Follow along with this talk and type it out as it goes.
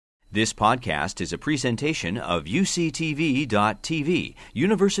This podcast is a presentation of UCTV.tv,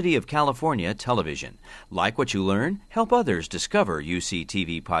 University of California Television. Like what you learn? Help others discover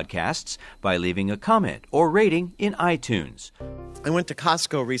UCTV podcasts by leaving a comment or rating in iTunes. I went to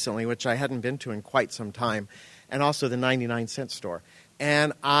Costco recently, which I hadn't been to in quite some time, and also the 99-cent store.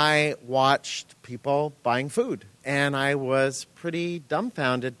 And I watched people buying food, and I was pretty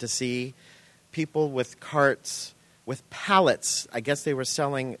dumbfounded to see people with carts with pallets. I guess they were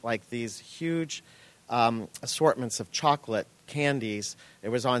selling like these huge assortments of chocolate candies. It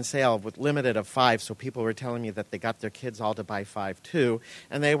was on sale with limited of 5, so people were telling me that they got their kids all to buy 5 too.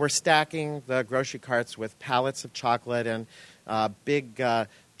 And they were stacking the grocery carts with pallets of chocolate and big,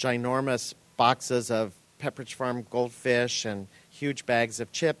 ginormous boxes of Pepperidge Farm goldfish and huge bags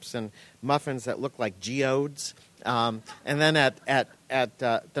of chips and muffins that looked like geodes. And then at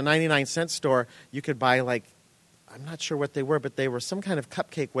the 99-cent store, you could buy like, I'm not sure what they were, but they were some kind of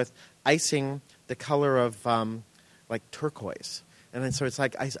cupcake with icing the color of like turquoise. And then so it's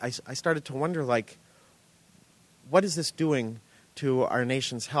like I started to wonder, like, what is this doing to our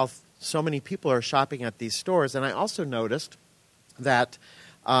nation's health? So many people are shopping at these stores. And I also noticed that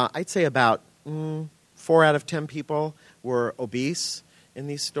I'd say about 4 out of 10 people were obese in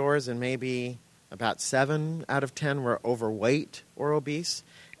these stores, and maybe about 7 out of 10 were overweight or obese.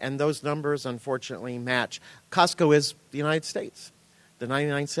 And those numbers, unfortunately, match. Costco is the United States. The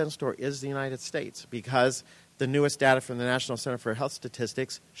 99-cent store is the United States because the newest data from the National Center for Health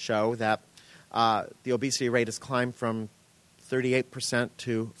Statistics show that the obesity rate has climbed from 38%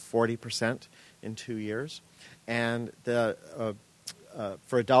 to 40% in 2 years. And for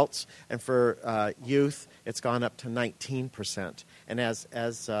adults and for youth, it's gone up to 19%. And as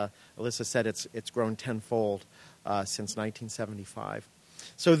Alyssa said, it's grown tenfold since 1975.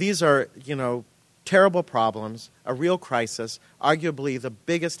 So these are, terrible problems, a real crisis, arguably the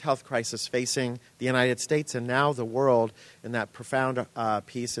biggest health crisis facing the United States and now the world, in that profound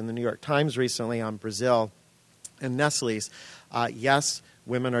piece in the New York Times recently on Brazil and Nestle's. Yes,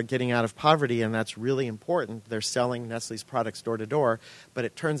 women are getting out of poverty, and that's really important. They're selling Nestle's products door to door, but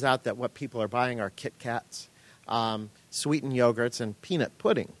it turns out that what people are buying are Kit Kats, sweetened yogurts, and peanut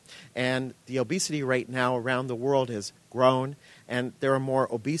pudding. And the obesity rate now around the world has grown, and there are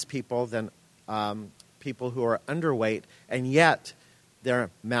more obese people than people who are underweight, and yet they're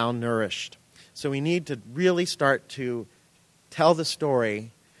malnourished. So we need to really start to tell the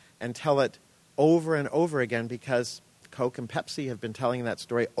story and tell it over and over again, because Coke and Pepsi have been telling that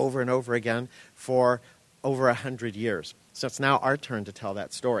story over and over again for over 100 years. So it's now our turn to tell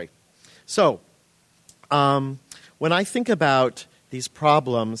that story. So when I think about these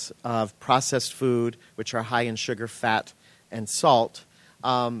problems of processed food, which are high in sugar, fat, and salt,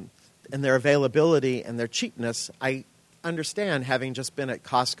 and their availability and their cheapness, I understand, having just been at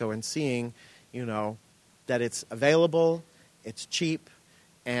Costco and seeing, that it's available, it's cheap,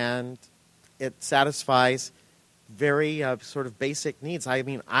 and it satisfies very sort of basic needs. I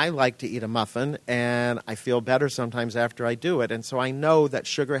mean, I like to eat a muffin, and I feel better sometimes after I do it. And so I know that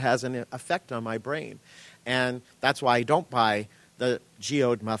sugar has an effect on my brain. And that's why I don't buy the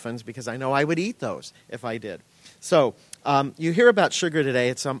geode muffins, because I know I would eat those if I did. So you hear about sugar today.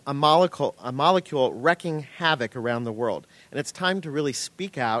 It's a molecule wreaking havoc around the world. And it's time to really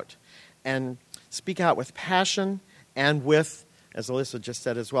speak out, and speak out with passion and with, as Alyssa just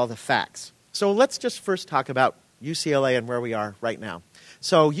said as well, the facts. So let's just first talk about UCLA and where we are right now.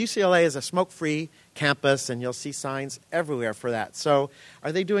 So UCLA is a smoke-free campus, and you'll see signs everywhere for that. So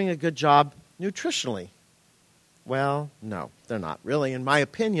are they doing a good job nutritionally? Well, no, they're not really, in my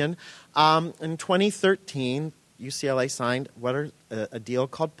opinion. In 2013, UCLA signed a deal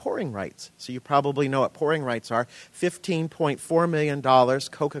called pouring rights. So you probably know what pouring rights are. $15.4 million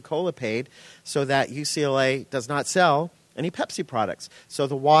Coca-Cola paid so that UCLA does not sell any Pepsi products. So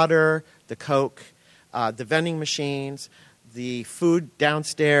the water, the Coke, the vending machines, the food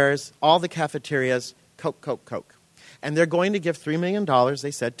downstairs, all the cafeterias, Coke, Coke, Coke. And they're going to give $3 million,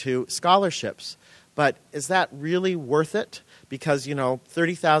 they said, to scholarships. But is that really worth it? Because,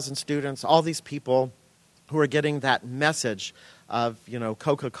 30,000 students, all these people who are getting that message of,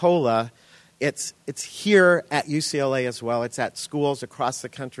 Coca-Cola, it's here at UCLA as well. It's at schools across the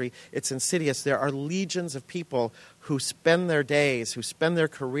country. It's insidious. There are legions of people who spend their days, who spend their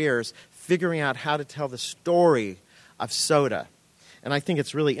careers figuring out how to tell the story of soda. And I think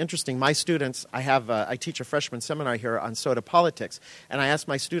it's really interesting. My students, I teach a freshman seminar here on soda politics, and I ask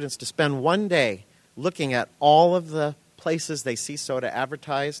my students to spend one day looking at all of the places they see soda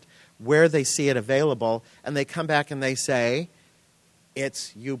advertised, where they see it available, and they come back and they say,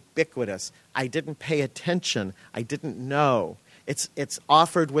 it's ubiquitous. I didn't pay attention. I didn't know. It's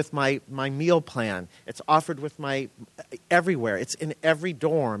offered with my meal plan. It's offered with my everywhere. It's in every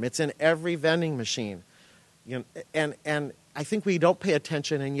dorm. It's in every vending machine. You know, and I think we don't pay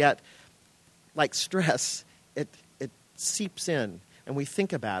attention, and yet, like stress, it seeps in, and we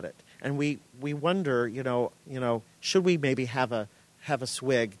think about it, and we wonder, should we maybe have a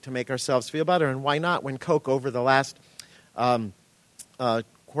swig to make ourselves feel better, and why not? When Coke over the last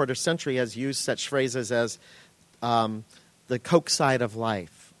quarter century has used such phrases as the Coke side of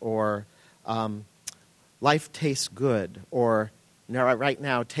life, or life tastes good, or right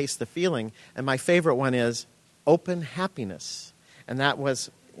now, taste the feeling. And my favorite one is open happiness. And that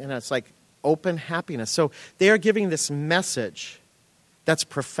was, it's like open happiness. So they are giving this message that's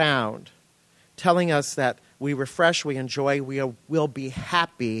profound, telling us that we refresh, we enjoy, we will be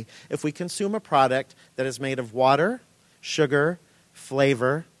happy if we consume a product that is made of water, sugar,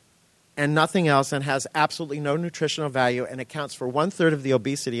 flavor, and nothing else, and has absolutely no nutritional value, and accounts for 1/3 of the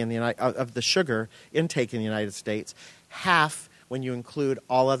obesity of the sugar intake in the United States, half when you include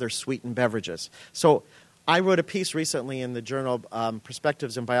all other sweetened beverages. So I wrote a piece recently in the journal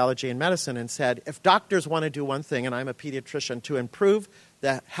Perspectives in Biology and Medicine and said, if doctors want to do one thing, and I'm a pediatrician, to improve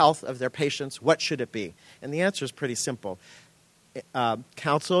the health of their patients, what should it be? And the answer is pretty simple.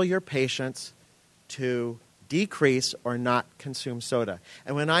 Counsel your patients to decrease or not consume soda.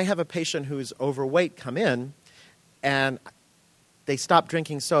 And when I have a patient who's overweight come in and they stop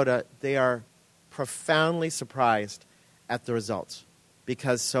drinking soda, they are profoundly surprised at the results,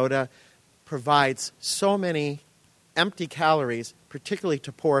 because soda provides so many empty calories, particularly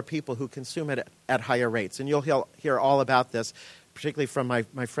to poorer people who consume it at higher rates. And you'll hear all about this, particularly from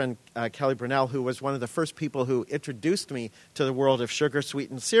my friend Kelly Brunell, who was one of the first people who introduced me to the world of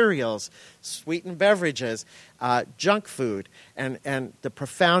sugar-sweetened cereals, sweetened beverages, junk food, and the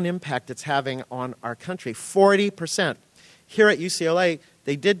profound impact it's having on our country. 40%. Here at UCLA,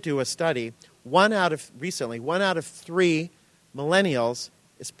 they did do a study. One out of 3 millennials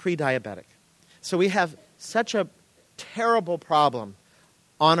is pre-diabetic. So we have such a terrible problem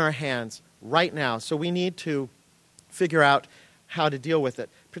on our hands right now. So we need to figure out how to deal with it,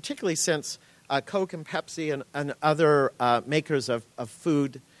 particularly since Coke and Pepsi and other makers of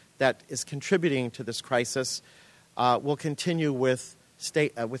food that is contributing to this crisis will continue with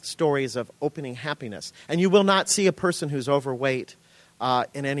stories of opening happiness. And you will not see a person who's overweight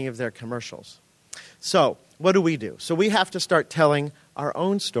in any of their commercials. So what do? So we have to start telling our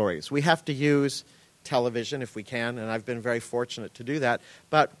own stories. We have to use television if we can, and I've been very fortunate to do that.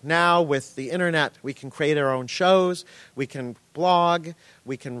 But now with the internet, we can create our own shows, we can blog,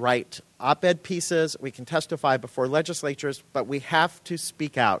 we can write op-ed pieces, we can testify before legislatures, but we have to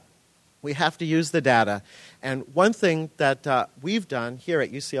speak out. We have to use the data. And one thing that we've done here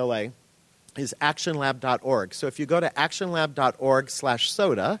at UCLA is actionlab.org. So if you go to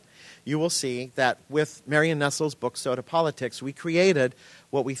actionlab.org/soda, you will see that with Marion Nestle's book, Soda Politics, we created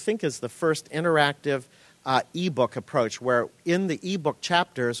what we think is the first interactive e-book approach, where in the e-book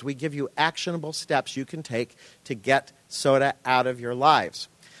chapters, we give you actionable steps you can take to get soda out of your lives.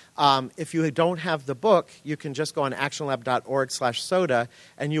 If you don't have the book, you can just go on actionlab.org/soda,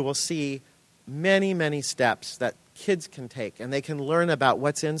 and you will see many, many steps that kids can take, and they can learn about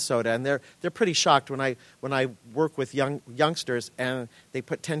what's in soda. And they're pretty shocked when I work with youngsters and they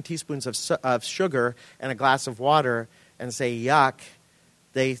put 10 teaspoons of sugar in a glass of water and say yuck.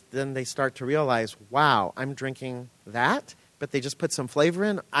 Then they start to realize, wow, I'm drinking that, but they just put some flavor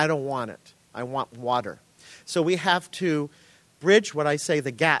in. I don't want it. I want water. So we have to bridge what I say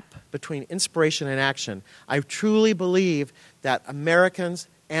the gap between inspiration and action. I truly believe that Americans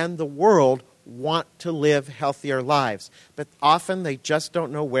and the world want to live healthier lives, but often they just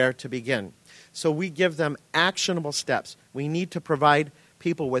don't know where to begin. So we give them actionable steps. We need to provide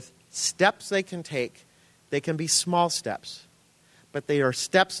people with steps they can take. They can be small steps, but they are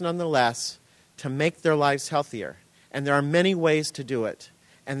steps nonetheless to make their lives healthier. And there are many ways to do it,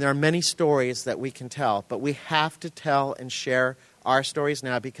 and there are many stories that we can tell, but we have to tell and share our stories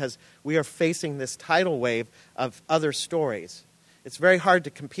now, because we are facing this tidal wave of other stories. It's very hard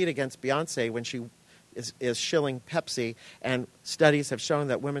to compete against Beyonce when she is shilling Pepsi, and studies have shown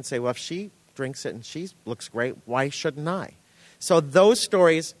that women say, well, if she drinks it and she looks great, why shouldn't I? So those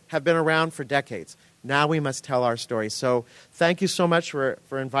stories have been around for decades. Now we must tell our stories. So thank you so much for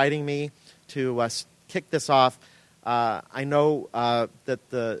inviting me to kick this off. I know that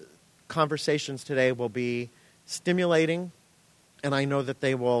the conversations today will be stimulating, and I know that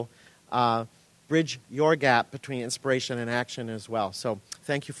they will bridge your gap between inspiration and action as well. So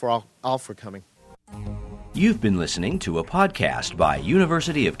thank you all for coming. You've been listening to a podcast by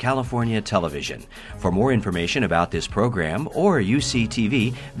University of California Television. For more information about this program or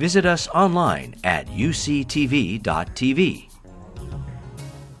UCTV, visit us online at uctv.tv.